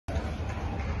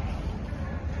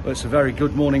Well, it's a very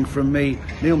good morning from me,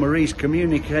 Neil Morrice,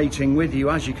 communicating with you,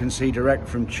 as you can see, direct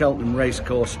from Cheltenham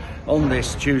Racecourse on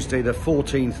this Tuesday, the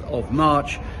 14th of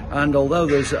March. And although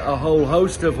there's a whole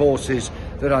host of horses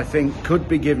that I think could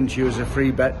be given to you as a free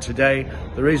bet today,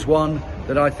 there is one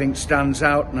that I think stands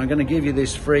out, and I'm going to give you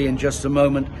this free in just a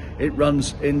moment. It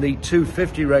runs in the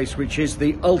 250 race, which is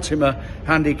the Ultima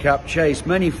Handicap Chase.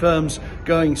 Many firms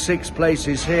going 6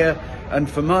 places here, and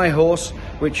for my horse,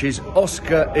 which is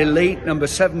Oscar Elite, number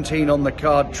 17 on the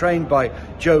card, trained by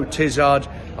Joe Tizard,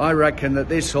 I reckon that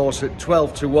this horse at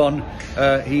 12 to 1,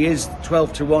 he is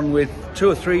 12 to 1 with 2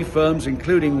 or 3 firms,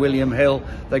 including William Hill.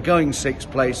 They're going 6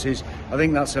 places. I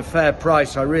think that's a fair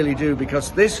price, I really do,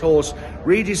 because this horse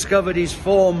rediscovered his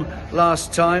form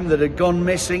last time that had gone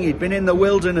missing. He'd been in the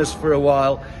wilderness for a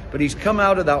while, but he's come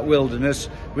out of that wilderness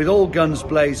with all guns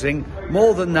blazing.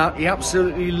 More than that, he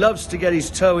absolutely loves to get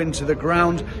his toe into the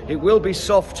ground. It will be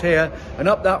soft here, and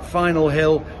up that final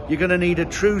hill, you're going to need a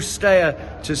true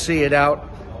stayer to see it out.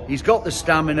 He's got the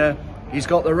stamina, he's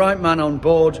got the right man on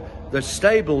board. The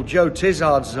stable, Joe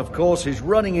Tizard's, of course, is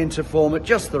running into form at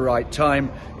just the right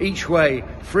time. Each way,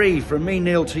 free from me,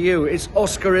 Neil, to you, it's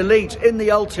Oscar Elite in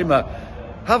the Ultima.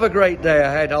 Have a great day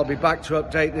ahead. I'll be back to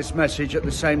update this message at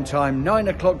the same time, 9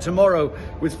 o'clock tomorrow,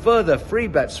 with further free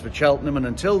bets for Cheltenham. And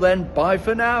until then, bye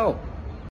for now.